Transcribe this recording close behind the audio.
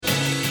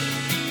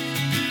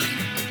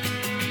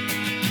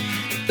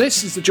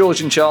This is the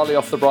George and Charlie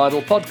Off the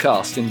Bridle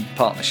podcast in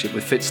partnership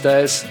with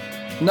Fitzdares.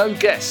 No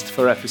guest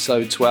for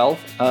episode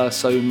 12,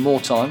 so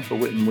more time for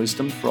wit and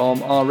wisdom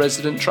from our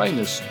resident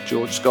trainers,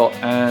 George Scott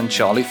and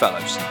Charlie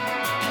Fallows.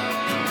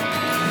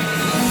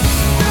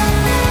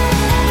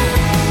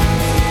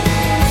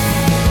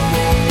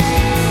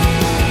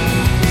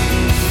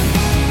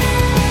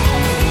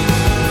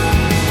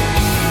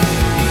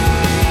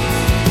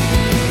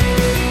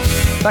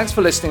 Thanks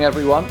for listening,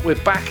 everyone.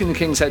 We're back in the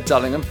King's Head,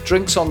 Dullingham.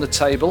 Drinks on the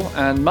table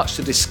and much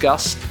to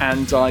discuss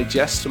and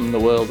digest from the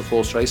world of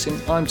horse racing.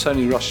 I'm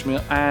Tony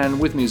Rushmere, and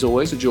with me as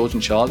always are George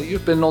and Charlie.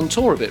 You've been on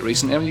tour a bit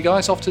recently, haven't you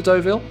guys? Off to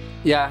Deauville?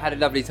 Yeah, I had a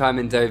lovely time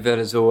in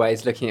Deauville as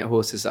always, looking at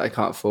horses that I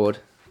can't afford.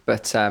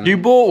 But you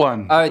bought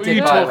one. Oh, I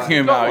did. What are you talking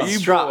about?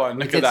 You bought one.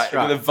 Look at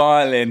that. The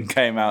violin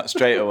came out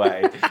straight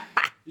away.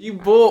 You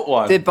bought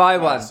one. Did buy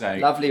one.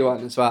 Lovely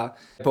one as well.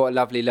 Bought a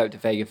lovely Lope de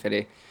Vega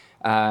filly.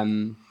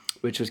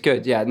 Which was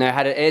good, yeah. No,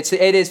 it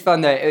is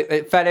fun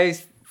though.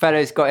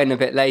 Fellows got in a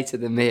bit later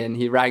than me, and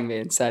he rang me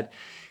and said,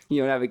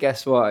 "You'll never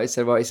guess what." I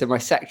said, "Well," he said, "My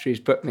secretary's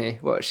booked me."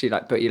 What? She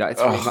booked you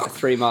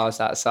 3 miles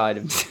outside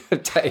of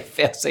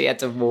Deauville, so you had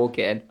to walk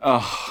in.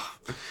 Oh,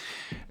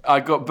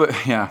 I got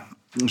yeah.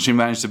 She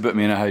managed to book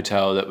me in a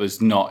hotel that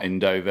was not in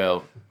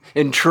Deauville,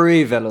 in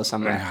Trouville or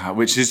something.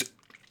 Which is,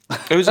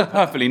 it was a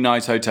perfectly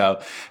nice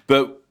hotel,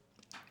 but.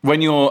 When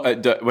you're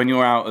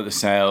out at the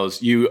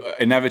sales, you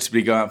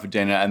inevitably go out for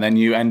dinner, and then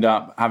you end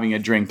up having a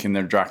drink in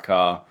the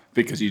Drakkar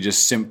because you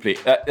just simply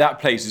that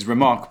place is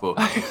remarkable.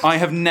 I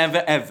have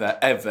never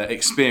ever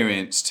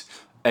experienced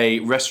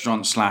a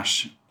restaurant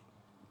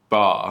 /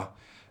 bar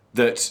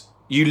that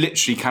you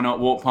literally cannot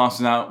walk past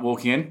without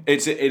walking in.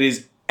 It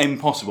is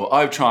impossible.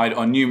 I've tried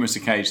on numerous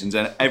occasions,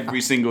 and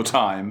every single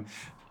time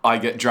I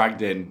get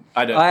dragged in.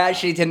 I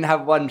actually didn't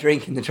have one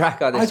drink in the Drakkar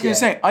this year. I was going to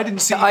say, I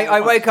didn't see...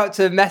 I woke up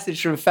to a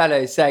message from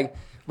Fellows saying,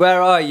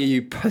 "Where are you,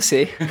 you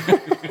pussy?"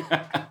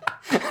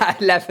 At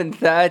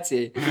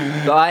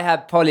 11:30. But I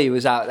had Polly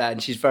was out there,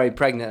 and she's very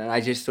pregnant, and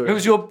I just thought... It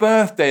was your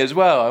birthday as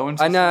well.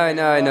 I know.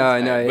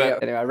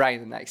 Anyway, I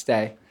rang the next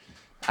day,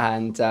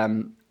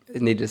 and...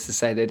 needless to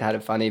say, they'd had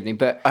a fun evening.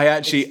 But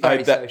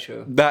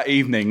that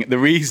evening, the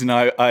reason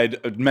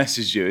I'd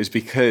messaged you is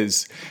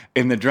because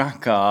in the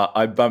Drakkar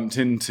I bumped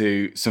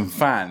into some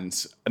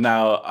fans.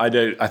 Now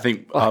I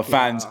think our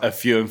fans are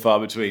few and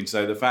far between.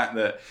 So the fact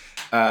that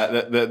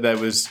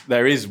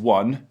there is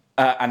one.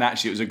 And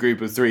actually, it was a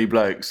group of 3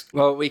 blokes.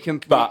 Well, we can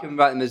write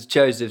them as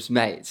Joseph's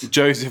mates.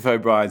 Joseph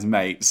O'Brien's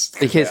mates.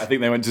 Because I think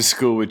they went to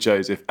school with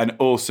Joseph. And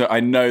also, I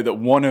know that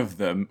one of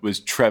them was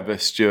Trevor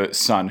Stewart's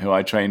son, who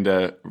I trained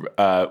a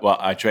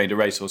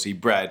racehorse he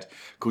bred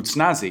called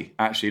Snazzy,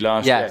 actually,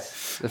 last year.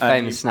 Yes, the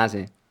famous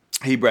Snazzy.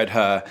 He bred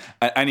her.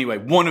 Anyway,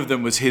 one of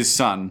them was his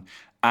son.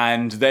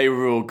 And they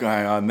were all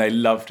going on, they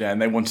loved it,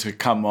 and they wanted to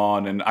come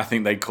on, and I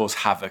think they'd cause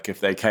havoc if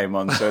they came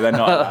on, so they're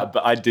not allowed.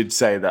 But I did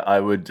say that I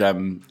would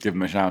give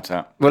them a shout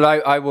out. Well,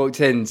 I walked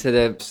into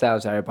the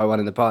sales area by one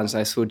of the barns,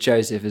 and I saw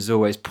Joseph, as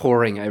always,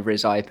 poring over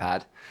his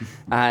iPad.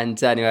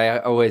 And anyway, I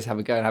always have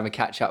a go and have a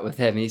catch up with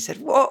him. And he said,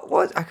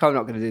 What? I'm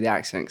not going to do the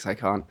accent because I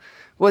can't.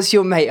 "What's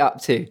your mate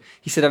up to?"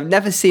 He said, "I've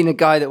never seen a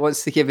guy that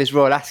wants to give his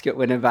Royal Ascot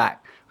winner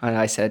back." And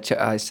I said,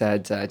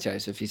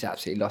 Joseph, he's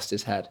absolutely lost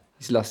his head.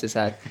 He's lost his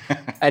head.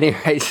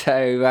 Anyway,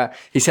 so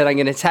he said, "I'm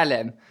going to tell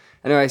him."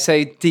 Anyway,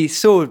 so he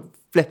saw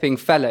flipping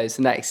Fellows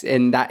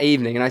in that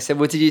evening. And I said,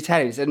 "Well, did you tell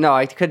him?" He said, "No,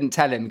 I couldn't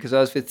tell him because I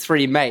was with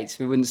 3 mates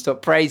who wouldn't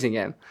stop praising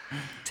him."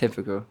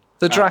 Typical.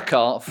 The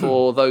Drakkar,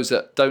 for those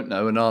that don't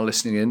know and are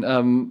listening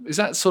in, is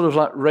that sort of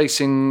like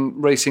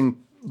racing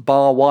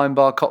bar, wine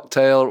bar,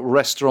 cocktail,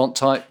 restaurant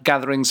type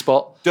gathering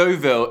spot?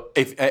 Deauville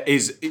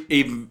is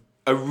even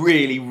a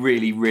really,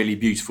 really, really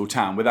beautiful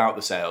town without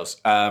the sales.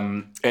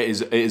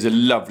 It is a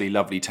lovely,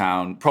 lovely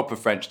town, proper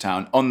French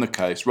town, on the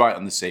coast, right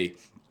on the sea,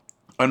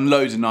 and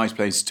loads of nice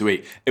places to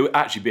eat. It would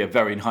actually be a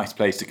very nice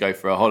place to go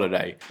for a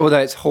holiday. Although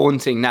it's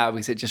haunting now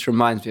because it just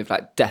reminds me of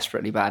like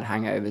desperately bad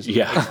hangovers and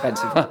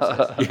expensive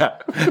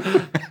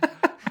houses.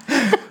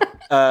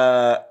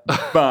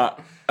 But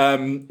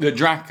the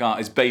Drakkar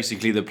is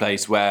basically the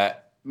place where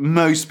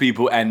most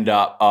people end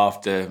up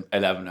after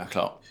 11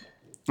 o'clock.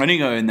 When you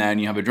go in there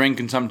and you have a drink,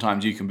 and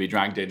sometimes you can be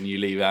dragged in and you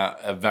leave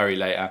out very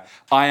late.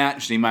 I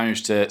actually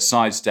managed to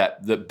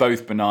sidestep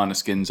both banana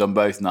skins on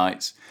both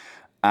nights,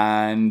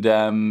 and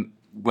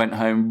went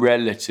home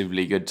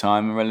relatively good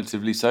time and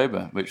relatively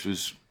sober, which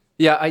was...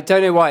 Yeah, I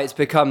don't know why it's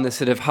become the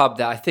sort of hub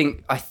there. I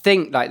think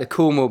like the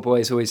Cornwall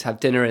boys always have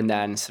dinner in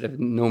there, and sort of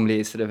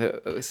normally sort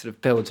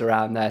of builds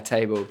around their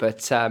table.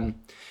 But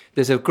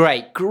there's a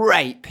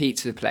great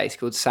pizza place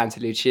called Santa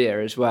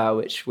Lucia as well,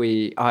 which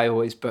I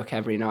always book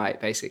every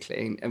night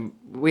basically. And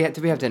did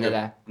we have dinner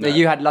there? No,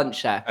 you had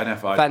lunch there.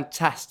 NFI.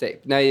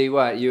 Fantastic. No, you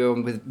weren't. You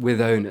were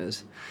with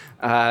owners.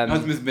 I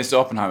was with Mr.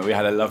 Oppenheimer. We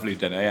had a lovely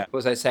dinner, yeah. What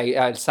was I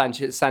saying?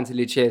 Santa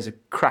Lucia is a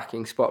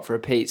cracking spot for a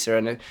pizza,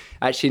 and it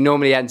actually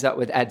normally ends up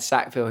with Ed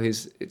Sackville,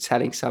 who's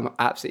telling some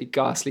absolutely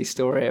ghastly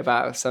story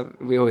about some...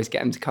 We always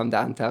get him to come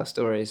down and tell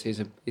stories. He's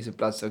a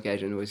bloodstock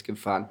agent, always good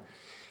fun.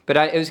 But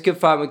it was good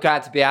fun. We're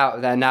glad to be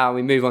out there now.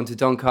 We move on to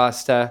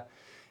Doncaster.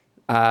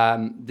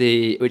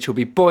 which will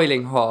be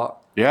boiling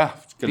hot. Yeah,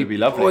 it's going to be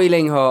lovely.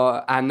 Boiling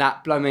hot, and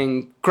that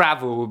blooming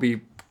gravel will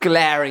be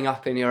glaring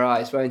up in your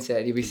eyes, won't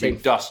it? You'll be seeing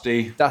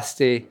Dusty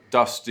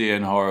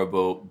and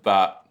horrible,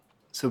 but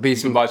so it'll be you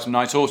can buy some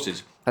nice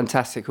horses.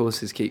 fantastic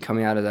horses keep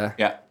coming out of there.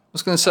 Yeah. I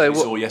was going to say, We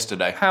saw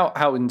yesterday.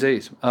 how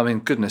indeed. I mean,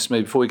 goodness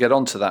me, before we get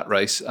on to that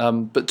race.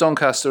 But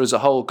Doncaster as a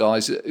whole,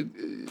 guys,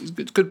 is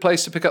a good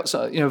place to pick up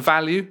some,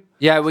 value.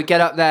 Yeah, we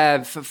get up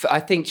there. I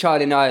think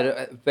Charlie and I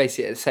are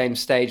basically at the same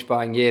stage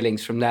buying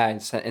yearlings from there,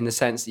 in the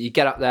sense that you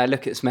get up there,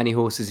 look at as many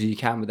horses as you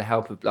can with the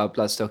help of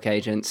bloodstock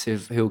agents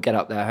who'll get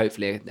up there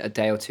hopefully a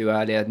day or two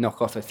earlier,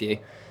 knock off a few.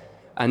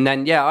 And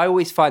then, I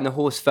always find the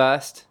horse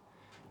first.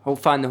 I'll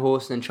find the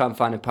horse and then try and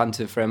find a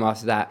punter for him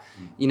after that.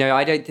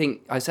 I don't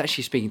think... I was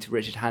actually speaking to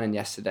Richard Hannon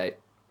yesterday,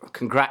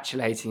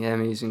 congratulating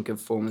him. He's in good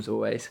form as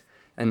always.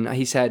 And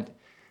he said,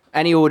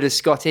 any orders,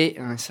 Scotty?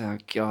 And I said, oh,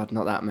 God,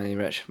 not that many,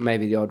 Rich.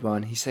 Maybe the odd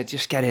one. He said,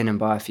 just get in and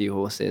buy a few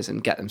horses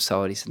and get them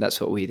sold. He said,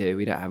 that's what we do.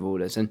 We don't have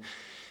orders. And,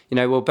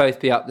 we'll both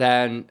be up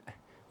there and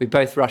we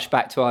both rushed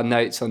back to our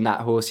notes on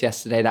that horse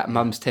yesterday, that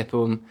Mum's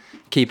Tipple,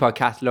 keep our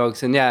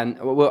catalogues. And,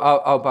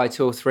 I'll buy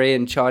 2 or 3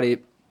 and Charlie...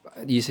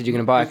 You said you're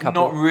going to buy a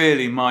couple. Not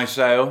really my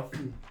sale.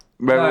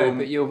 No,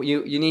 but you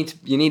need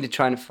to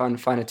try and find a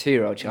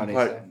 2-year-old, Charlie.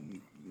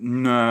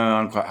 No,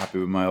 I'm quite happy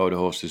with my older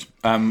horses.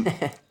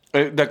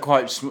 They're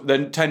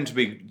they tend to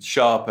be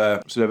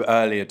sharper, sort of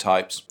earlier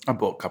types. I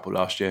bought a couple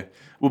last year.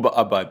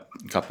 I'll buy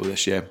a couple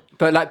this year.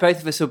 But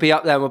both of us will be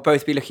up there and we'll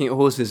both be looking at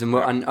horses and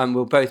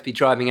we'll both be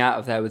driving out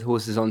of there with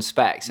horses on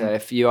spec. So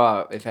if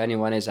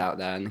anyone is out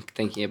there and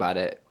thinking about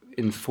it,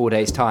 in 4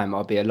 days' time,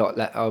 I'll be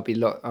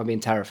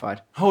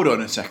terrified. Hold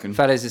on a second.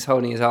 Fellas is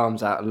holding his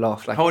arms out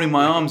aloft. Holding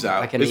my arms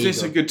out? Like an is this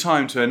eagle. a good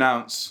time to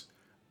announce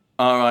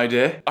our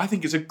idea? I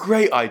think it's a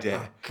great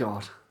idea. Oh,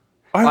 God.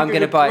 I'm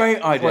going to buy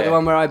great idea. What, the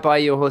one where I buy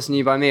you a horse and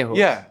you buy me a horse?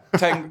 Yeah,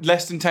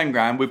 less than 10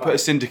 grand. We put a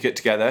syndicate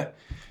together.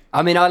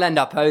 I mean, I'll end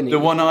up owning. The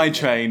one I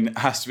train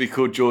has to be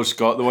called George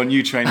Scott. The one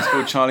you train is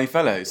called Charlie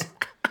Fellows.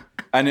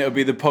 And it'll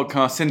be the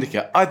podcast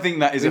syndicate. I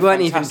think that is a fantastic idea. We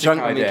weren't even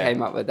drunk when we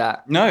came up with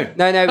that. No,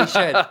 we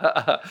should.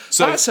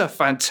 So that's a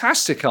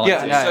fantastic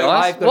idea. Yeah, so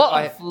guys.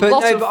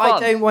 But I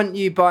don't want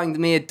you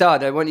buying me a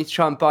dud. I want you to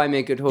try and buy me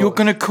a good horse. you're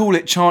going to call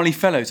it Charlie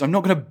Fellows. I'm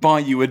not going to buy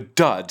you a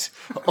dud,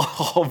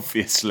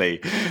 obviously.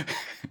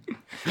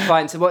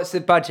 Fine, so what's the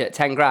budget?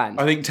 10 grand?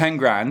 I think 10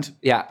 grand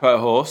Yeah. per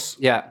horse.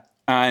 Yeah.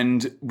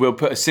 And we'll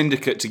put a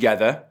syndicate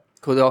together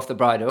Called Off the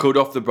Bridle. called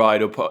Off the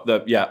Bridle,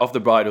 Off the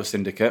Bridle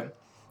Syndicate.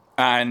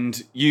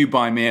 And you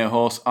buy me a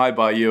horse, I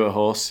buy you a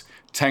horse,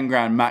 10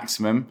 grand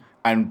maximum,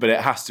 but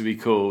it has to be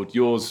called,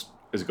 yours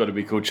has got to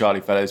be called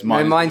Charlie Fellows.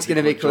 Mine's going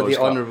to be called George the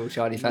Scott. Honourable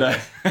Charlie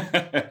Fellows.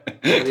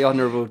 The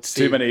Honourable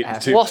Too many.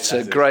 What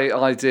a great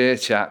idea,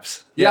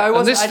 chaps. Yeah,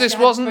 and this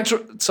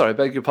wasn't. Sorry,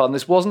 beg your pardon.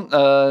 This wasn't.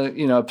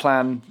 A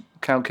plan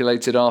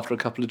calculated after a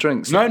couple of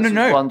drinks.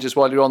 No. One just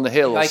while you're on the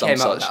hill or I something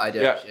came up with such. that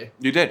idea, Yeah, actually.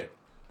 you did.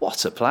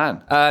 What a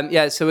plan.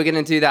 So we're going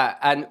to do that.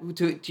 And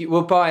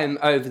we'll buy him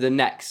over the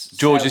next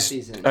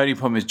season. Only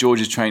problem is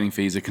George's training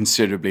fees are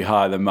considerably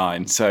higher than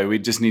mine, so we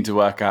just need to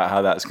work out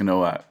how that's going to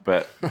work.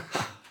 But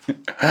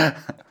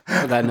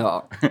Well, they're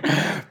not.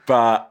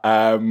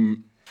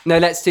 No,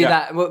 let's do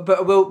that.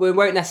 But we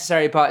won't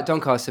necessarily buy at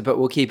Doncaster, but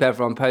we'll keep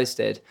everyone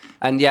posted.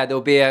 And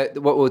there'll be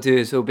what we'll do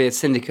is there'll be a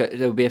syndicate.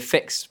 There'll be a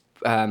fixed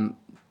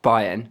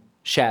buy-in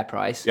share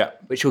price,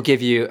 which will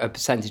give you a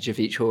percentage of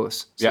each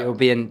horse. So you'll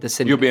be in the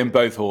syndicate. You'll be in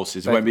both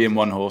horses. It won't be in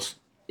one horse.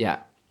 Yeah.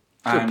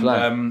 Good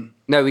plan.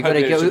 No, we got to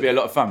It should be a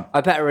lot of fun.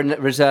 I better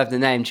reserve the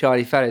name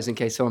Charlie Fellows in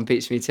case someone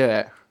beats me to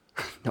it.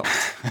 Not.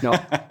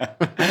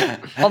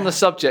 On the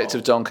subject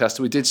of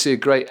Doncaster, we did see a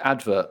great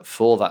advert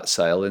for that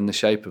sale in the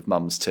shape of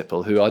Mum's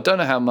Tipple, who I don't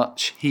know how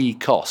much he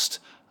cost.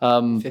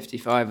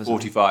 55 or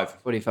something.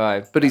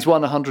 45. But he's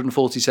won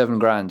 147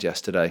 grand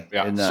yesterday.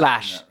 Yeah. In that,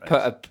 Slash in that race.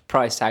 put a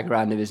price tag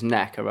around his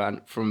neck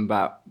around from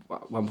about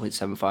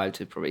 1.75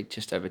 to probably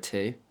just over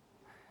 2,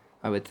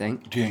 I would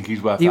think. Do you think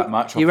he's worth that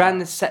much? He ran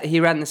the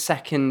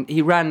second.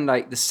 He ran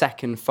like the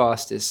second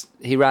fastest.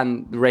 He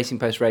ran the Racing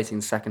Post rating,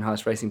 the second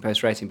highest Racing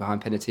Post rating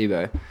behind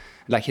Pinatubo.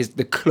 Like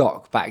the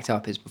clock backed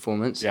up his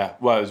performance. Yeah.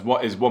 Well,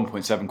 it is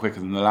 1.7 quicker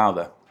than the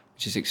Lowther.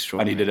 Which is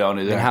extraordinary. And he did it on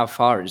his own. And how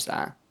far is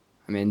that?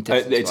 I mean,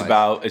 It's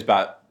about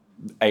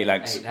 8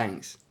 lengths. 8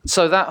 lengths.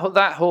 So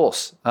that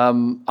horse,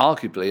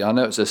 arguably, I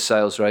know it was a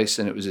sales race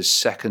and it was his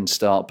second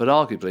start, but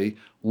arguably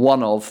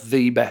one of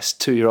the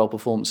best 2-year-old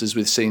performances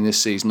we've seen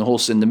this season. The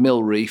horse in the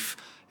Mill Reef,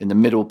 in the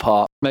Middle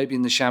Park, maybe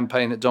in the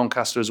Champagne at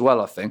Doncaster as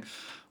well, I think.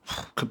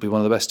 Could be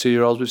one of the best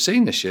 2-year-olds we've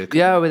seen this year.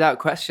 Yeah, without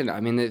question.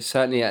 I mean, it's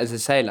certainly, as I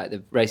say, like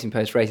the Racing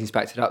Post rating's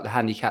backed it up.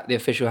 The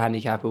official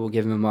handicapper will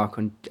give him a mark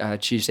on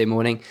Tuesday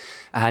morning.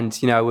 And,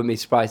 I wouldn't be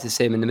surprised to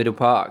see him in the Middle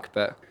Park.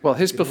 But well,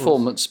 his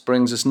performance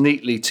brings us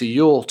neatly to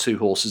your 2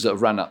 horses that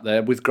have ran up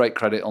there with great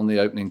credit on the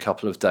opening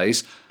couple of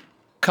days.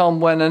 Calm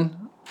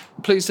Wennon,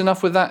 pleased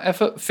enough with that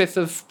effort? 5th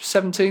of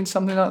 17,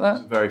 something like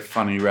that? Very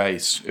funny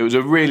race. It was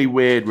a really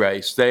weird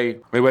race. They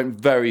went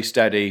very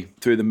steady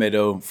through the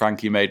middle.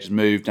 Frankie made his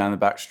move down the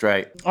back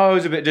straight. I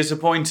was a bit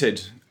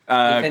disappointed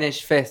He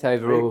finished fifth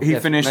overall. He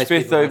finished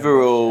fifth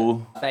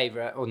overall.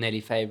 Favourite or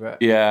nearly favourite.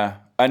 Yeah.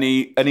 And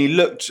he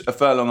looked a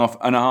furlong off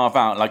and a half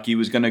out like he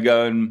was going to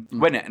go and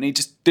win it. And he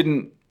just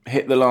didn't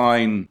hit the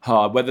line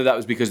hard. Whether that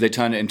was because they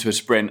turned it into a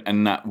sprint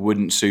and that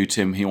wouldn't suit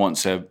him. He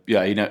wants a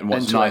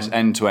nice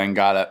end-to-end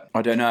gallop.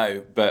 I don't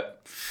know. But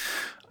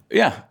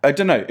yeah, I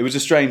don't know. It was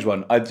a strange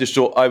one. I just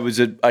thought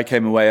I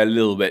came away a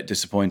little bit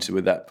disappointed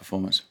with that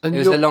performance. And it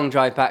was a long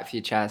drive back for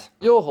you, Chaz.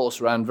 Your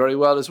horse ran very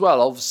well as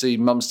well. Obviously,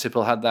 Mums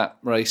Tipple had that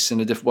race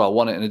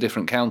won it in a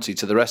different county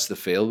to the rest of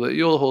the field. But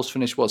your horse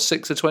finished,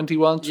 6 of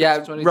 21? Yeah,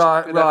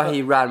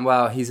 Rahi ran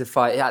well. He's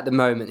a at the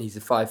moment, he's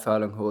a 5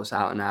 furlong horse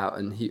out and out.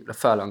 And a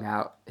furlong and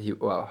a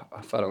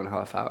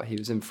half out. He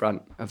was in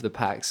front of the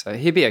pack. So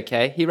he'd be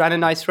okay. He ran a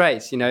nice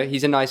race.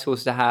 He's a nice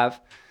horse to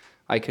have.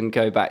 I can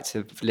go back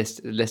to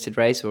listed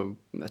race or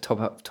a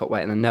top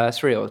weight in the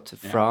nursery or to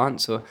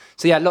France so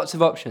lots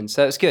of options.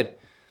 So it's good.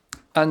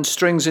 And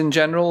strings in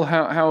general,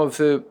 how have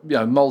the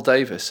Moll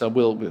Davis?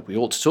 We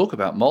ought to talk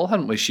about Moll,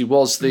 hadn't we? She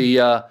was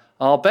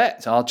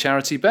our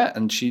charity bet,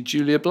 and she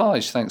duly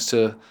obliged thanks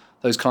to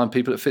those kind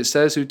people at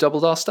Fitzstairs who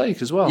doubled our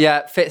stake as well.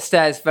 Yeah,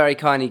 Fitzstairs very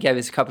kindly gave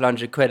us a couple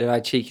 £100, and I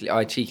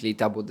cheekily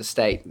doubled the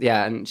stake.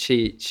 Yeah, and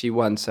she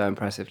won so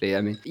impressively.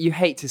 I mean, you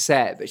hate to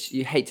say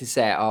it,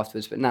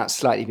 afterwards, but now it's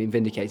slightly been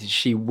vindicated.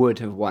 She would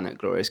have won at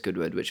Glorious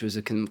Goodwood, which was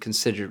a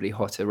considerably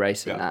hotter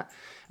race than that.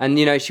 And,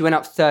 she went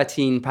up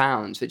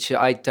 £13, which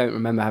I don't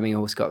remember having a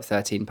horse go up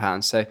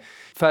 £13. So,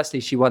 firstly,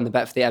 she won the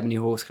bet for the Ebony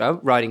Horse Club,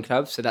 Riding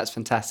Club, so that's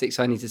fantastic.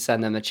 So I need to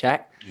send them a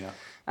cheque. Yeah.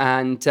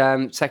 And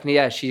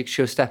secondly,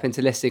 she'll step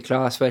into listed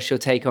class where she'll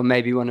take on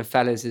maybe one of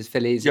Fellas'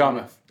 fillies.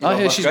 Yarmouth. I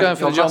hear she's going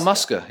for the John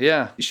Musker.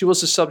 Yeah. She was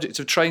the subject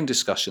of train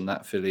discussion,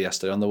 that filly,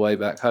 yesterday on the way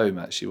back home,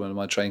 actually. One of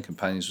my train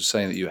companions was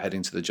saying that you were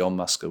heading to the John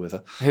Musker with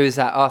her. Who is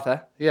that,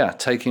 Arthur? Yeah,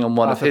 taking on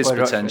one of his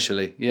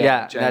potentially.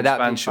 Yeah, James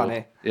that'd be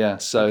funny. Yeah,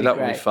 so that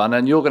would be fun.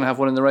 And you're going to have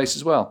one in the race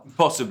as well.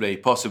 Possibly.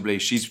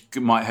 She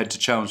might head to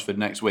Chelmsford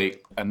next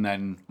week and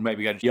then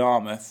maybe go to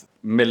Yarmouth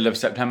middle of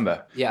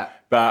September. Yeah.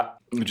 But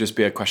it'll just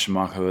be a question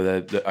mark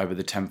over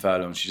the 10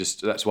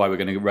 furlongs. That's why we're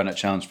going to run at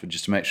Chelmsford,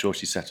 just to make sure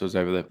she settles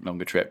over the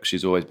longer trip.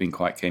 She's always been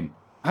quite keen.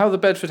 How are the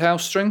Bedford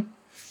House string?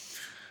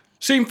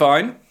 Seemed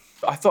fine.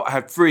 I thought I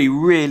had 3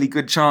 really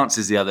good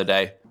chances the other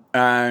day.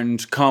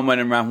 And Calm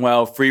went and ran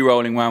well, Free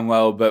Rolling ran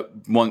well, but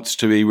wants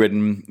to be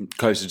ridden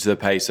closer to the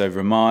pace over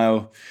a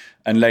mile.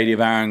 And Lady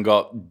of Arran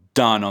got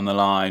done on the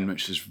line,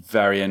 which was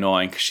very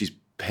annoying because she's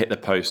hit the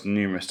post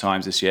numerous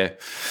times this year.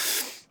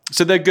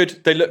 So they're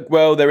good. They look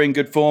well. They're in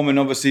good form, and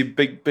obviously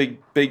big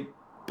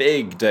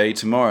day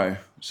tomorrow.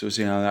 So we'll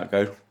see how that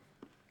goes.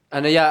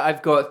 And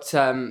I've got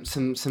some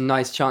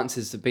nice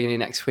chances at the beginning of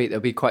next week. They'll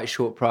be quite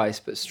short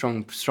price, but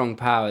strong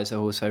powers I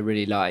also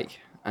really like.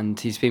 And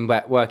he's been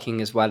working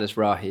as well as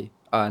Rahi,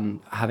 and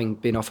having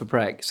been off a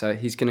break, so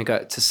he's going to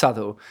go to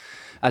Southall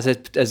as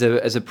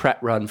a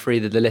prep run for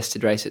either the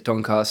listed race at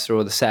Doncaster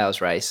or the sales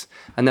race.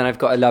 And then I've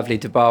got a lovely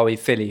Dabawi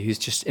filly who's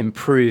just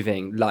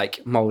improving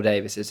like Moll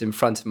Davis is in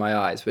front of my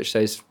eyes, which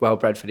those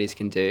well-bred fillies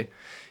can do.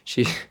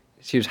 She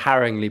was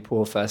harrowingly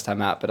poor first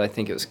time out, but I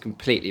think it was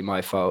completely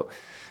my fault.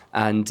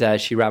 And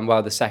she ran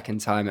well the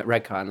second time at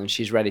Redcar, and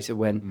she's ready to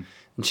win.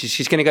 And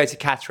she's going to go to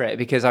Catterick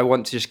because I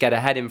want to just get her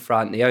head in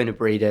front, the owner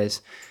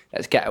breeders.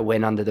 Let's get a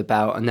win under the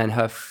belt. And then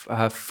her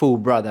full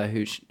brother,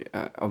 who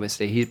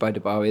obviously he's by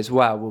Dabawi as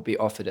well, will be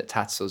offered at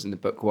Tattersall's in the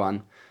Book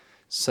 1.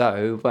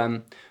 So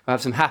we'll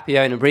have some happy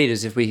owner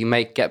breeders if we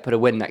can put a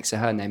win next to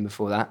her name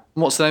before that.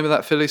 What's the name of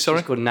that filly, sorry?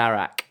 It's called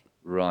Narak.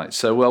 Right,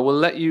 so we'll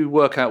let you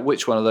work out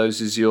which one of those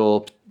is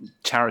your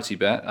charity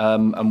bet,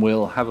 and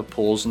we'll have a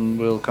pause and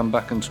we'll come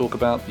back and talk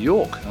about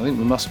York. I think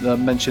we must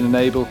mention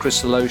Enable,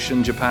 Crystal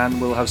Ocean, Japan.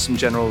 We'll have some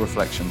general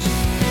reflections.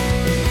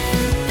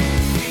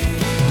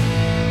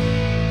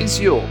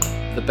 Is York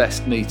the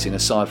best meeting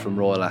aside from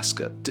Royal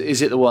Ascot?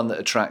 Is it the one that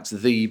attracts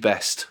the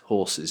best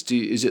horses?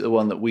 Is it the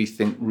one that we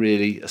think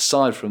really,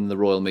 aside from the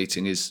Royal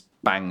meeting, is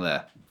bang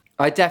there?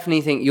 I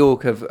definitely think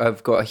York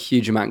have got a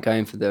huge amount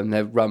going for them.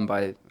 They're run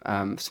by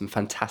some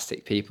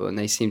fantastic people, and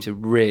they seem to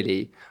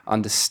really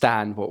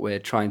understand what we're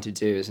trying to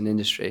do as an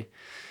industry.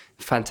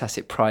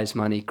 Fantastic prize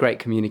money, great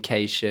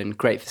communication,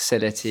 great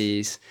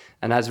facilities,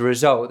 and as a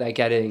result, they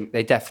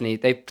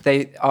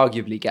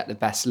arguably get the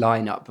best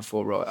lineup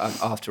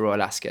after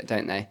Royal Ascot,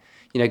 don't they?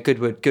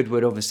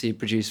 Goodwood obviously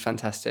produced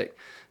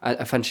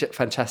a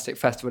fantastic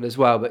festival as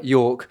well, but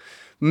York,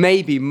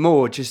 maybe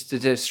more just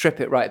to strip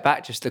it right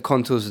back, just the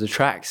contours of the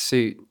track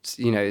suit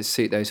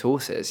those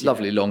horses.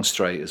 Lovely long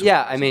straight as well.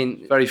 Yeah, I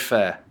mean, very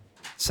fair.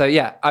 So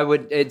yeah,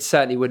 it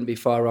certainly wouldn't be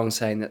far wrong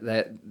saying that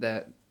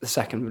they're the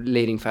second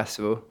leading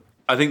festival.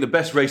 I think the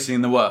best racing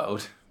in the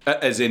world,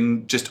 as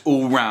in just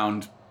all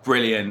round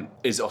brilliant,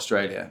 is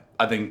Australia.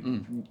 I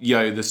think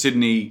the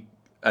Sydney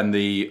and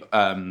the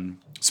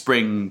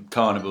spring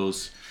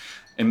carnivals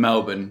in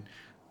Melbourne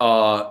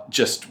are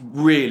just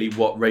really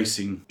what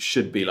racing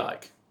should be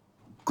like.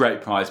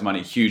 Great prize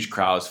money, huge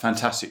crowds,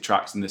 fantastic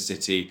tracks in the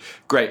city,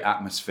 great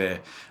atmosphere.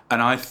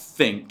 And I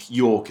think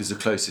York is the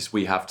closest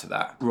we have to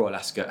that, Royal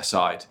Ascot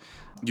aside.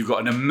 You've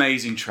got an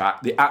amazing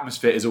track. The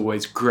atmosphere is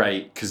always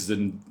great because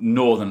the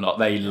northern lot,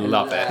 they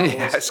love it.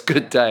 Yeah, it's a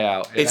good day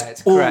out. Yeah.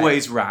 It's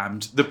always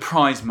rammed. The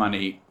prize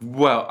money,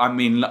 well, I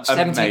mean,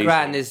 70 amazing.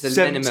 grand is the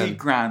 70 minimum.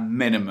 grand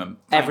minimum.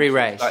 Every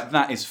race. Like,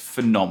 that is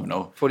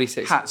phenomenal.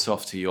 46. Hats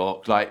off to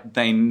York. Like,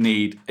 they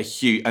need a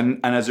huge... And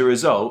as a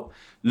result,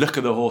 look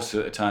at the horses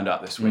that have turned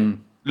up this week.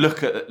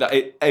 Look at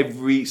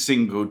every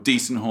single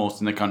decent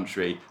horse in the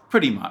country,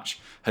 pretty much,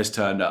 has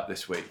turned up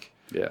this week.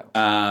 Yeah.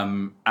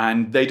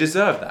 And they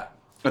deserve that.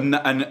 And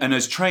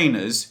as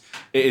trainers,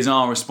 it is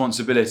our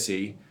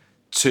responsibility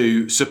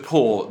to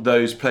support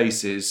those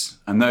places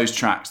and those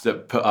tracks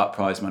that put up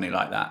prize money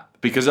like that.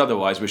 Because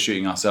otherwise we're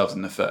shooting ourselves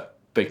in the foot,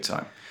 big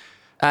time.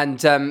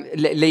 And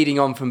leading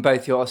on from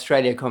both your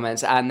Australia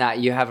comments and that,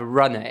 you have a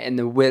runner in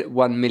the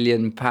 £1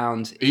 million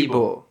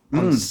Ebor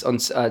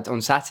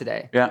on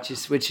Saturday,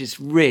 which is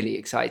really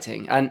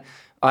exciting. And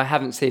I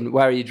haven't seen...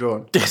 Where are you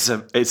drawn? It's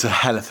a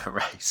hell of a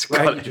race.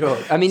 Where are you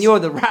drawn? I mean, you're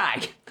the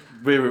rag.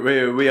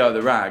 We are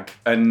the rag,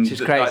 and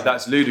crazy.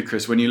 That's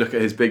ludicrous when you look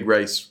at his big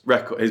race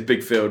record, his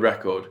big field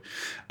record.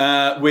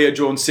 We are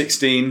drawn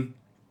 16.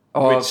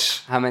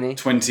 Which, how many?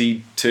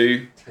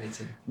 22.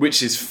 22.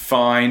 Which is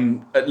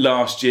fine.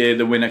 Last year,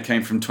 the winner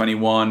came from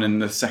 21 and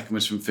the second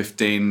was from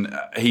 15.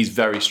 He's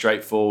very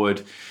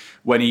straightforward.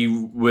 When he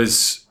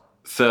was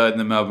third in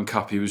the Melbourne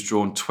Cup, he was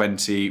drawn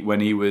 20. When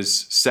he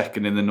was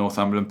second in the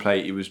Northumberland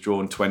Plate, he was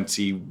drawn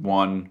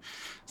 21.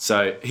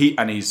 So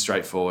he's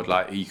straightforward.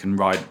 Like, he can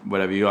ride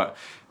whatever you like.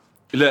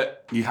 Look,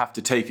 you have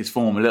to take his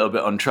form a little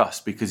bit on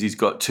trust because he's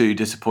got 2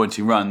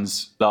 disappointing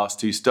runs last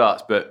 2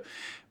 starts. But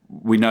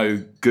we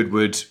know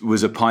Goodwood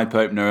was a pipe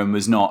opener and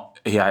was not.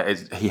 He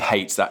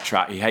hates that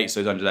track. He hates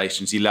those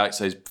undulations. He likes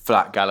those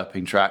flat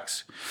galloping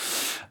tracks.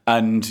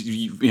 And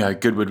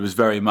Goodwood was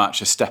very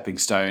much a stepping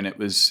stone. It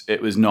was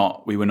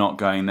not. We were not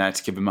going there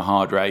to give him a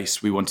hard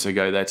race. We wanted to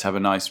go there to have a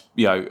nice,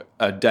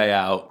 a day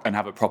out and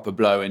have a proper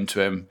blow into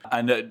him.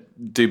 And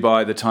at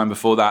Dubai, the time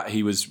before that,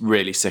 he was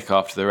really sick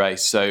after the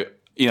race. So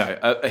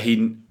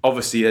he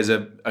obviously there's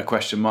a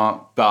question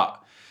mark. But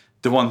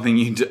the one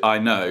thing I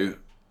know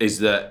is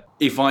that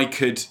if I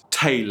could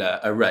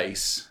tailor a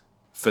race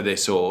for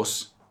this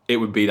horse, it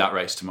would be that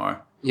race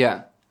tomorrow.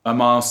 Yeah, a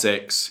mile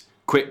 6,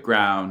 quick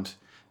ground.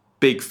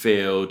 Big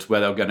field where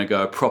they're going to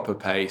go a proper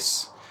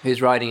pace.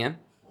 Who's riding him?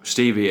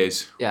 Stevie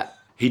is. Yeah.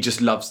 He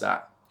just loves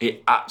that.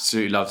 He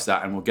absolutely loves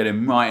that, and we'll get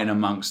him right in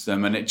amongst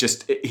them. And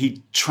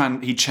he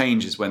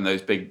changes when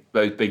those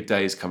big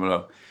days come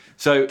along.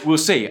 So we'll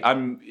see.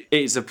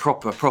 It's a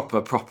proper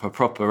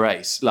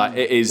race. Like,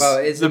 it is. Well,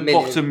 it's the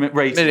bottom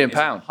rating £1 million. is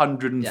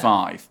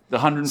 105. Yeah. The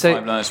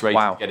 105 lowest rating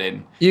to get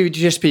in.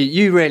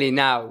 You really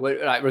now,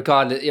 like,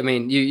 regardless. I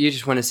mean, you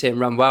just want to see him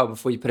run well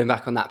before you put him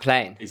back on that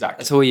plane.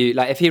 Exactly. That's all you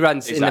like. If he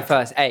runs in the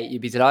first 8,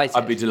 you'd be delighted.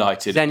 I'd be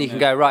delighted. Then you can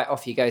go right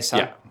off. You go, son.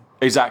 Yeah.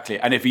 Exactly,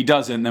 and if he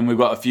doesn't, then we've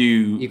got a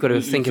few. You've got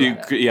to think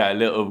about it. Yeah, a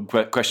little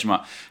question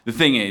mark. The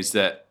thing is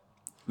that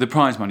the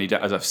prize money,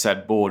 as I've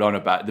said, bored on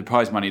about, the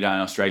prize money down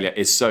in Australia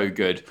is so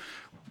good.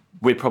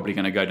 We're probably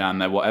going to go down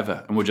there,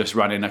 whatever, and we'll just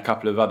run in a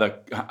couple of other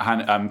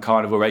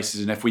carnival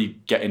races. And if we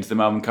get into the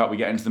Melbourne Cup, we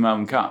get into the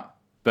Melbourne Cup.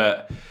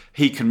 But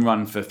he can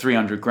run for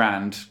 300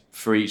 grand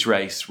for each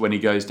race when he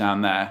goes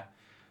down there.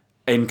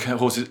 In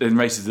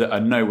races that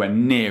are nowhere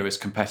near as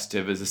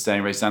competitive as the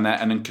staying race down there,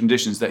 and in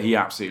conditions that he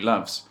absolutely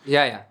loves.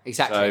 Yeah,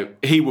 exactly. So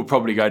he will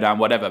probably go down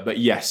whatever. But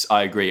yes,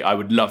 I agree. I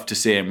would love to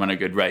see him run a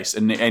good race,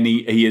 and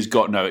he has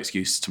got no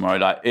excuses tomorrow.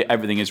 Like,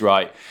 everything is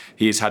right.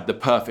 He has had the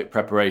perfect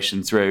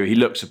preparation through. He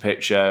looks a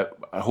picture.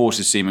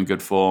 Horses seem in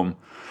good form.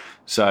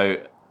 So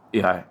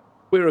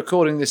We're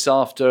recording this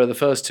after the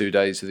first 2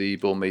 days of the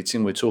Ebor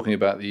meeting. We're talking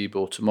about the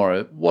Ebor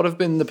tomorrow. What have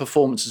been the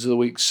performances of the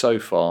week so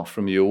far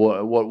from you?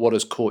 What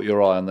has caught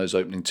your eye on those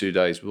opening 2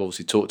 days? We've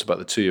obviously talked about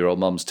the 2-year-old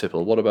Mum's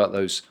Tipple. What about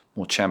those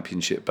more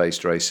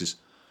championship-based races?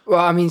 Well,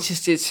 I mean,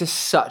 it's just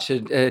such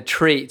a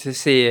treat to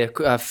see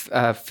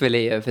a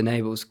filly of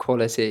Enable's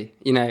quality.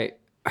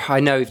 I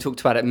know we've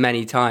talked about it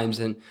many times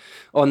and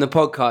on the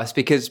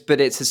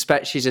podcast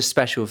but she's a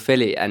special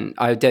filly, and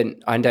I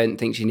don't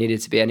think she needed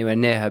to be anywhere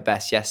near her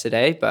best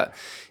yesterday, but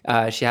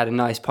she had a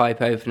nice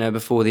pipe opener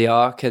before the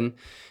Arc, and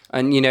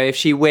if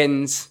she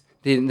wins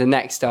the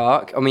next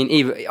Arc, I mean,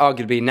 even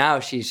arguably now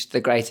she's the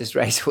greatest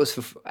racehorse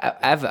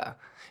ever.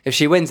 If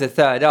she wins the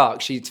third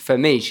Arc, she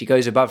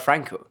goes above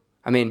Frankel.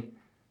 I mean,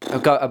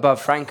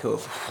 above Frankel,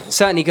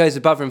 certainly goes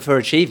above him for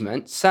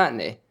achievement,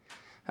 certainly.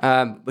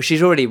 But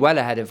she's already well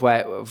ahead of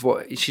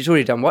what she's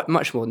already done.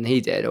 Much more than he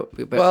did.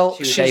 Well,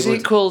 she's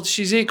equalled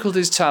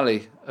his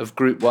tally of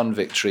Group 1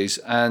 victories,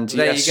 and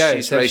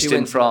she's raced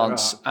in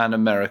France and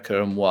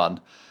America and won.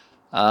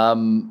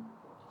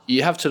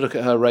 You have to look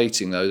at her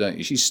rating, though, don't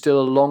you? She's still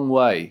a long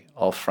way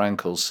off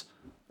Frankel's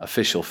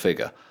official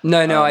figure.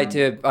 No, I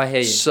do. I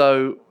hear you.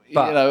 So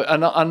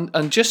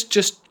and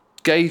just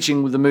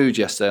gauging with the mood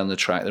yesterday on the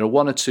track, there are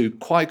 1 or 2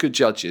 quite good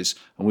judges,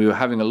 and we were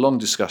having a long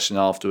discussion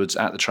afterwards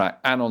at the track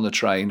and on the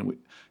train,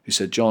 who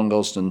said John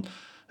Gosden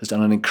has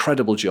done an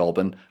incredible job,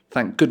 and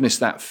thank goodness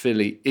that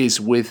filly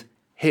is with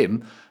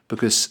him,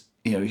 because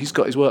he's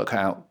got his work cut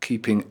out,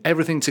 keeping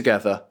everything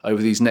together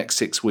over these next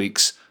 6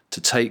 weeks to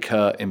take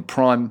her in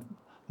prime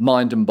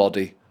mind and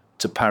body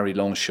to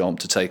Paris-Longchamp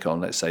to take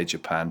on, let's say,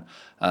 Japan,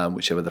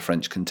 whichever the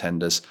French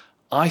contenders.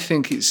 I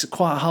think it's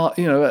quite hard.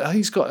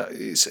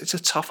 It's a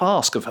tough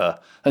ask of her,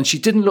 and she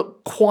didn't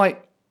look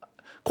quite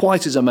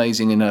as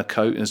amazing in her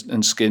coat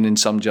and skin in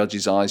some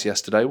judges' eyes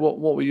yesterday. What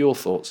were your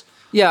thoughts?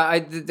 Yeah,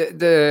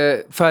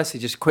 firstly,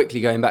 just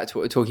quickly going back to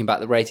what we're talking about,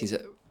 the ratings.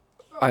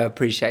 I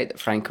appreciate that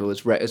Frankel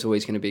is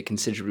always going to be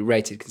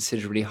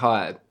considerably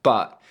higher,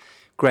 but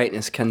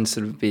greatness can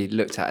sort of be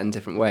looked at in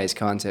different ways,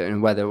 can't it?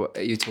 And whether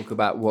you talk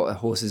about what a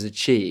horse has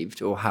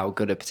achieved or how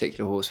good a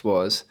particular horse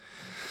was.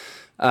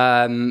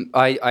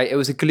 It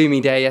was a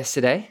gloomy day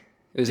yesterday.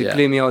 It was a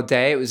gloomy old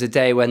day. It was a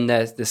day when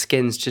the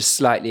skins just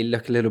slightly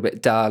look a little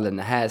bit dull and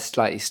the hair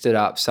slightly stood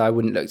up, so I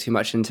wouldn't look too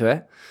much into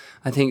it.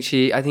 I think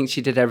she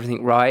did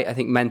everything right. I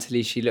think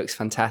mentally she looks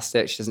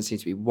fantastic. She doesn't seem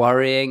to be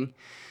worrying.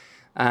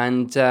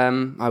 And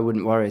I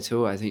wouldn't worry at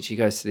all. I think she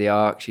goes to the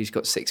Arc. She's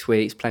got 6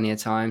 weeks, plenty of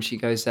time. She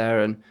goes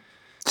there and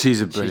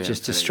she's a brilliant. She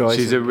just destroys.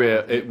 She's a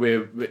real.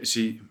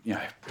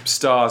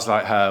 Stars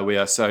like her. We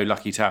are so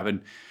lucky to have.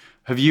 And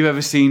have you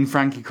ever seen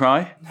Frankie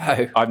cry?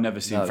 No, I've never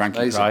seen Frankie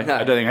amazing. cry. No.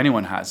 I don't think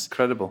anyone has.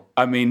 Incredible.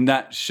 I mean,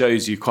 that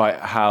shows you quite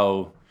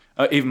how.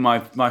 Even my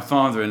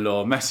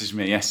father-in-law messaged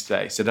me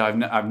yesterday. Said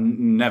I've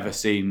never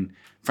seen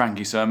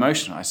Frankie so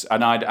emotional.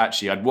 And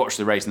I'd watch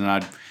the race and then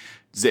I'd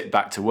zip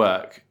back to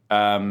work.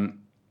 Did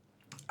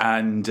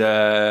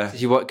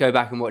you go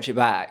back and watch it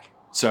back?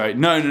 Sorry,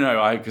 no,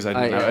 because I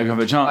didn't have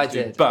a chance. I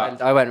did.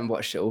 But I went and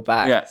watched it all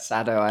back. Yeah.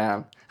 Saddo I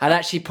am. And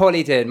actually,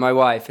 Polly did, my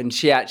wife, and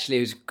she actually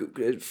was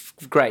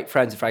great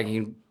friends with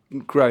Frankie,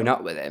 grown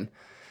up with him.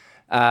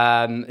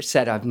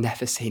 Said I've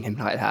never seen him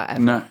like that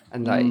ever. No.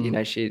 And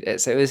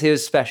he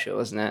was special,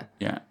 wasn't it?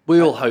 Yeah. We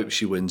all hope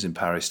she wins in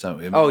Paris, don't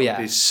we? I mean, Oh, yeah.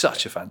 It's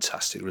such a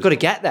fantastic result. Got to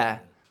get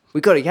there.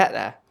 We've got to get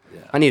there. Yeah.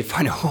 I need to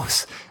find a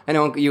horse.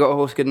 Anyone, you got a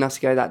horse good enough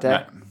to go that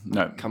day?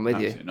 No, Come with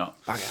you. absolutely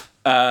not.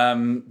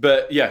 Bugger.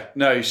 But yeah,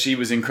 no, she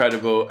was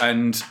incredible.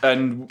 And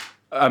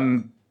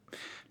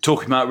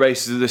talking about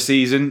races of the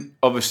season,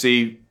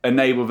 obviously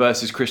Enable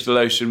versus Crystal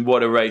Ocean.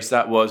 What a race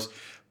that was.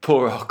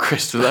 Poor old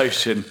Crystal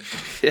Ocean.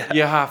 Yeah.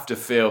 You have to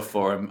feel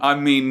for him. I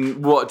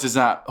mean, what does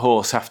that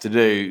horse have to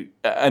do?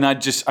 And I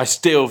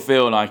still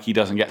feel like he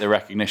doesn't get the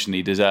recognition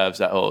he deserves,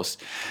 that horse.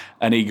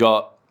 And he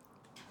got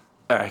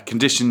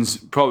conditions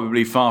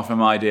probably far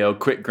from ideal.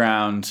 Quick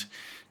ground,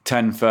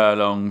 10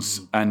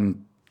 furlongs,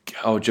 and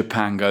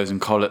Japan goes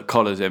and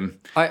collars him.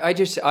 I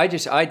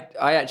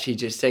actually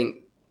just think,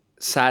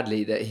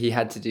 sadly, that he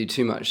had to do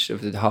too much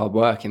of the hard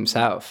work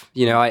himself.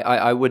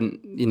 I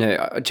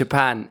wouldn't,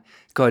 Japan,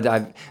 God,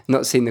 I've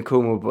not seen the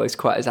Cornwall boys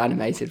quite as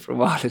animated for a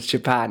while as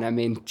Japan. I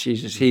mean,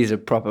 Jesus, he's a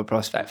proper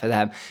prospect for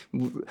them.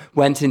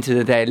 Went into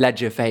the day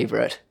Ledger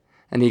favourite,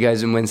 and he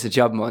goes and wins the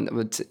Jubbmont,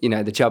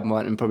 the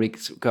Jubbmont, and probably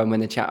go and win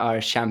the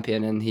Irish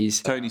champion. And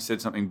Tony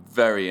said something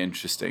very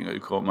interesting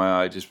that caught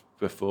my eye just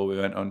before we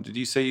went on. Did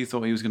you say you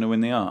thought he was going to win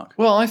the Arc?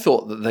 Well, I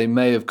thought that they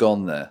may have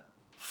gone there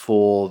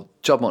for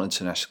Jubbmont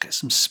International, get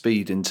some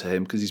speed into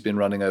him because he's been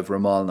running over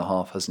 1.5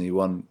 miles, hasn't he?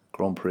 Won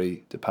Grand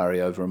Prix de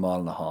Paris over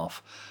 1.5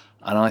 miles.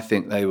 And I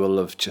think they will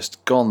have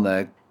just gone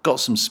there, got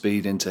some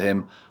speed into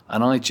him,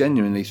 and I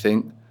genuinely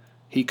think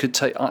he could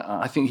take.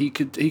 I think he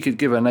could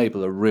give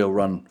Enable a real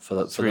run for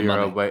the 3-year-old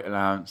money. weight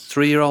allowance.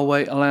 3-year-old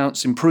weight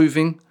allowance,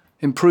 improving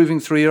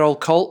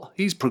 3-year-old colt.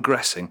 He's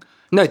progressing.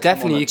 no,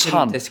 definitely you ton.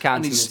 couldn't discount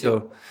And him he's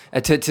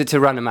at all to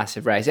run a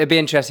massive race. It'd be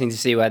interesting to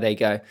see where they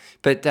go.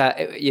 But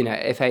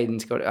if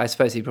Aidan's got it, I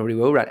suppose he probably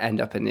will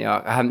end up in the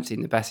Arc. I haven't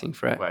seen the betting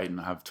for it. Wait, and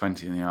have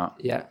 20 in the Arc.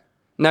 Yeah.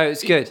 No,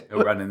 it's good.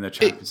 He'll run in the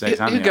Champions League.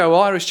 He'd go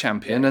Irish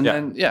champion, and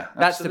then That's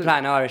absolutely. the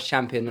plan, Irish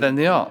champion. Then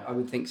the Arc. I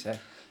would think so.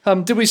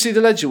 Did we see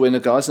the Ledger winner,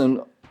 guys?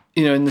 And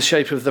in the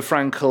shape of the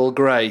Frankel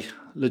Grey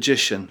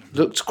Logician,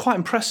 looked quite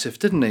impressive,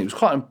 didn't he? It was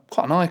quite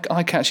an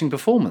eye-catching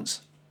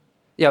performance.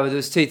 Yeah, well, there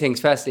was two things.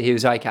 Firstly, he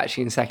was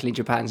eye-catching, and secondly,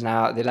 Japan's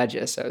now out of the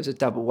Ledger, so it was a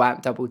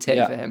double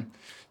tip for him.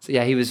 So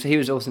yeah, he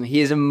was awesome.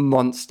 He is a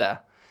monster.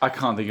 I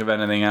can't think of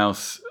anything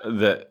else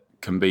that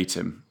can beat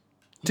him.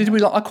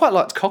 I quite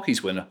liked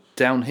Cocky's winner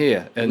down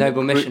here.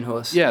 Noble Mission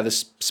horse. Yeah, the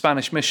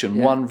Spanish Mission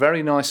won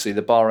very nicely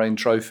the Bahrain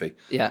Trophy.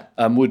 Yeah.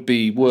 Would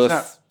be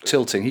worth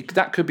tilting.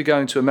 That could be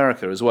going to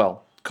America as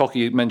well.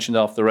 Cocky mentioned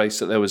after the race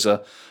that there was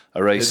a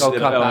race Gold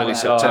in Cup early out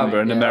September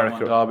there. in Yeah.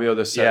 America. Derby or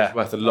the set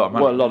worth a lot of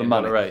money. Well, a lot of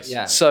money. Race.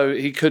 Yeah. So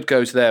he could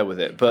go to there with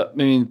it. But I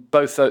mean,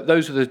 both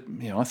those were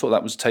I thought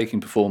that was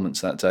taking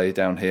performance that day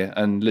down here,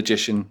 and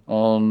Logician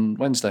on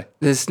Wednesday.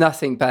 There's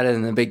nothing better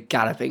than the big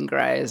galloping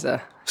grey, is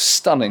there?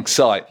 Stunning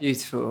sight.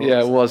 Beautiful.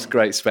 Yeah, it was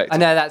great spectacle. I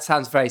know that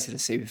sounds very sort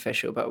of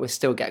superficial, but we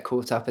still get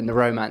caught up in the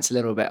romance a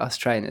little bit, us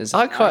trainers.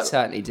 I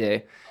certainly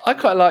do. I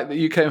quite like that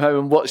you came home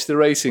and watched the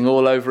racing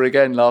all over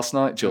again last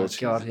night, George.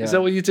 God, yeah. Is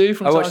that what you do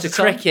from I time watched to the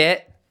time?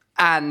 cricket.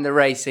 and the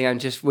racing,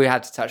 and we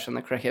had to touch on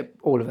the cricket.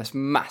 All of us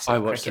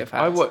massive cricket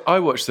fans. I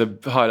watched the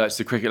highlights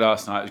of the cricket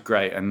last night. It was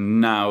great,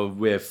 and now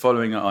we're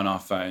following it on our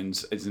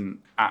phones. It's an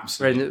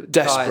absolute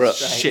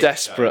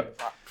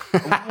desperate.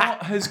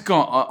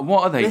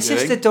 What are they This doing?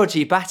 is the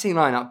dodgy batting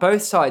lineup.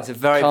 Both sides are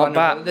very Can't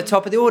vulnerable at the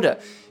top of the order.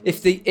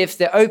 If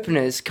the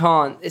openers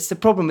can't, it's the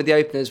problem with the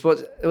openers.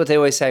 What they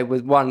always say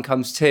with one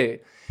comes two.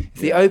 If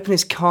the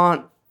openers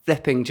can't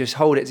flipping just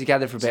hold it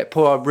together for a bit,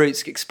 poor old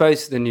Roots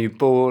exposed to the new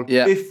ball.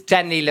 Yeah.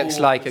 Denley looks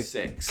like a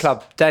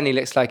club. Denley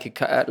looks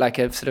like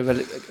a sort of a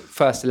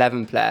first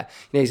 11 player.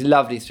 He's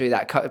lovely through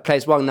that.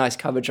 Plays one nice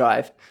cover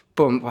drive.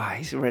 Boom! Wow,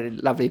 he's a really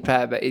lovely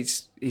player, but he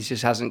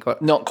just hasn't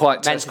got Not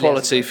quite test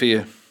quality for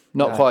you.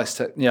 Not quite.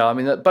 I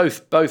mean,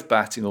 both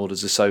batting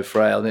orders are so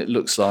frail, and it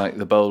looks like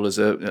the bowlers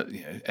are.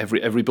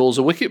 Every ball's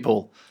a wicket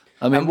ball.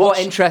 I mean, and what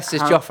interest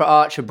has Jofra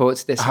Archer brought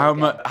to this? How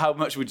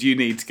much would you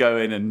need to go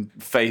in and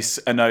face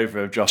an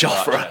over of Jofra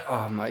Archer?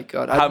 Oh my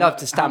God! I'd love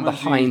to stand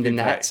behind the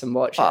nets and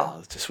watch it.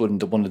 I just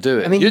wouldn't want to do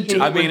it.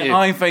 I mean,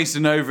 I faced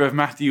an over of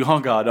Matthew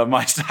Hoggard on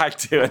my stag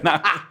too, and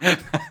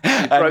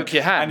that broke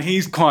your hand. And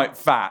he's quite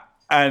fat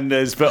and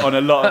has put on a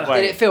lot of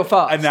weight. Did it feel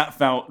fast? And that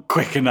felt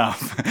quick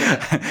enough.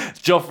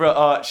 Jofra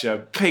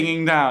Archer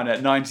pinging down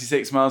at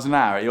 96 miles an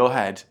hour at your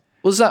head.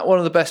 Was that one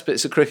of the best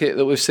bits of cricket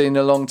that we've seen in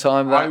a long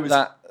time? It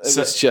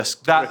was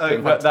just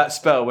that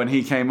spell when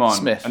he came on,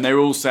 Smith. and they were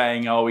all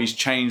saying, "Oh, he's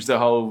changed the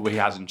whole." Well, he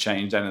hasn't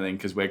changed anything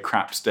because we're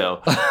crap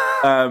still.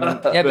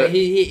 But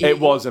it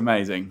was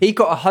amazing. He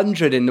got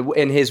 100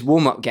 in his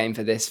warm-up game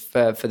for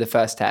the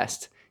first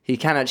test. He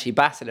can actually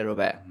bat a little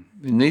bit.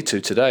 You need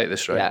to today at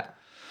this rate. Yeah.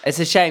 It's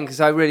a shame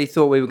because I really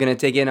thought we were going to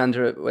dig in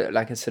under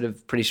like a sort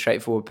of pretty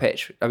straightforward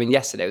pitch. I mean,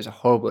 yesterday was a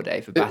horrible day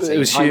for batting. It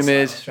was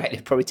humid.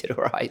 Australia probably did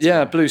all right.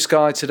 Yeah, blue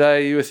sky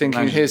today. You were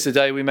thinking, here's the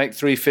day we make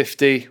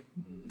 350,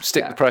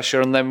 stick the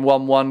pressure, and then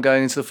 1-1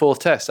 going into the fourth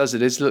test. As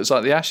it is, it looks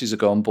like the Ashes are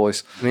gone,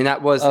 boys. I mean,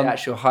 that was the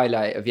actual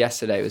highlight of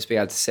yesterday, was being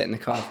able to sit in the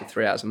car for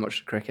 3 hours and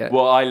watch the cricket.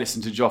 Well, I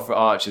listened to Jofra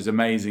Archer's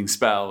amazing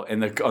spell on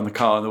the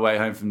car on the way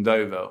home from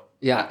Deauville.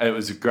 Yeah, it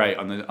was great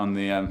on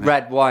the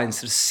red wine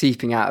sort of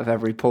seeping out of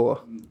every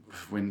pore.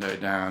 Window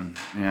down.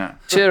 Yeah.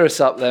 Cheer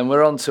us up then.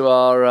 We're on to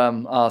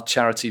our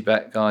charity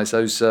bet, guys.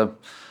 Those our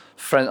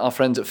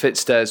friends at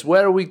Fitzdares.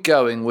 Where are we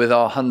going with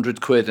our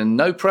 £100? And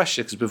no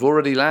pressure because we've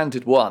already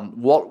landed one.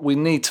 What we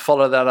need to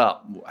follow that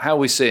up. How are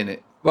we seeing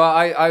it? Well,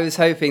 I was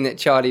hoping that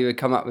Charlie would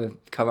come up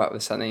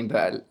with something,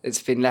 but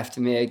it's been left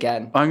to me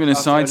again. I'm going to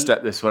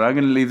sidestep this one. I'm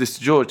going to leave this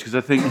to George because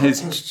I think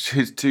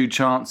his two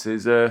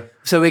chances are.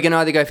 So we're going to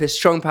either go for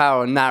Strong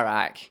Power or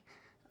Narak.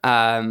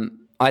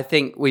 I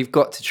think we've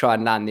got to try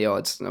and land the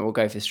odds, and we'll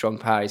go for Strong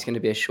Power. He's going to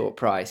be a short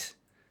price.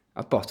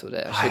 I've bottled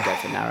it. I should go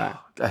for Narak.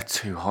 They're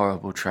two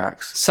horrible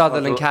tracks.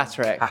 Southern and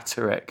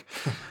Catterick.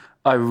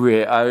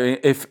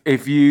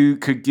 If you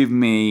could give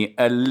me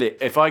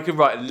if I could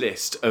write a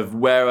list of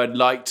where I'd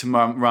like to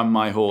run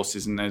my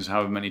horses, and there's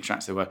however many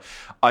tracks there were,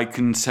 I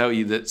can tell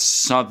you that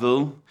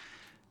Southall,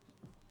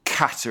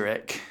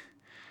 Catterick,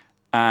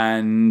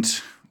 and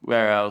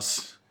where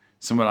else?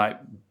 Somewhere like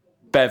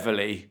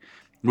Beverley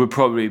would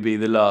probably be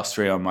the last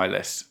three on my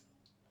list.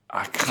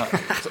 I can't.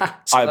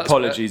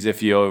 Apologies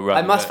if you're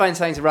running. I must find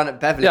something to run at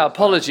Beverley. Yeah,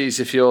 apologies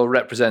if you're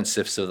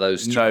representatives of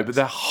those tracks. No, but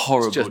they're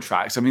horrible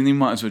tracks. I mean, you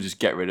might as well just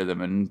get rid of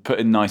them and put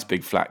in nice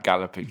big flat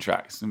galloping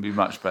tracks and be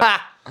much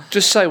better.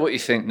 Just say what you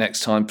think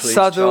next time, please,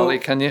 Southall, Charlie,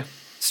 can you?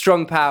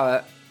 Strong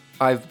Power,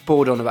 I've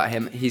bored on about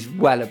him. He's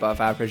well above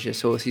average,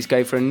 this horse. He's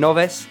going for a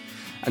novice,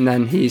 and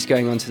then he's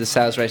going on to the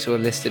sales race or a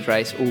listed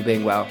race, all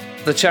being well.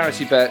 The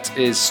charity bet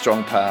is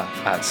Strong Power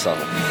at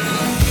Southall.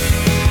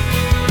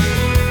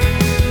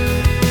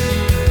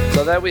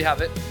 So there we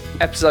have it.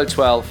 Episode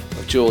 12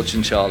 of George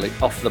and Charlie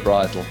Off the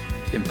Bridle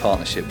in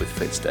partnership with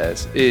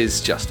Fitzdares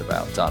is just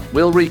about done.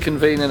 We'll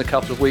reconvene in a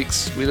couple of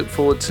weeks. We look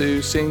forward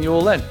to seeing you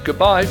all then.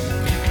 Goodbye.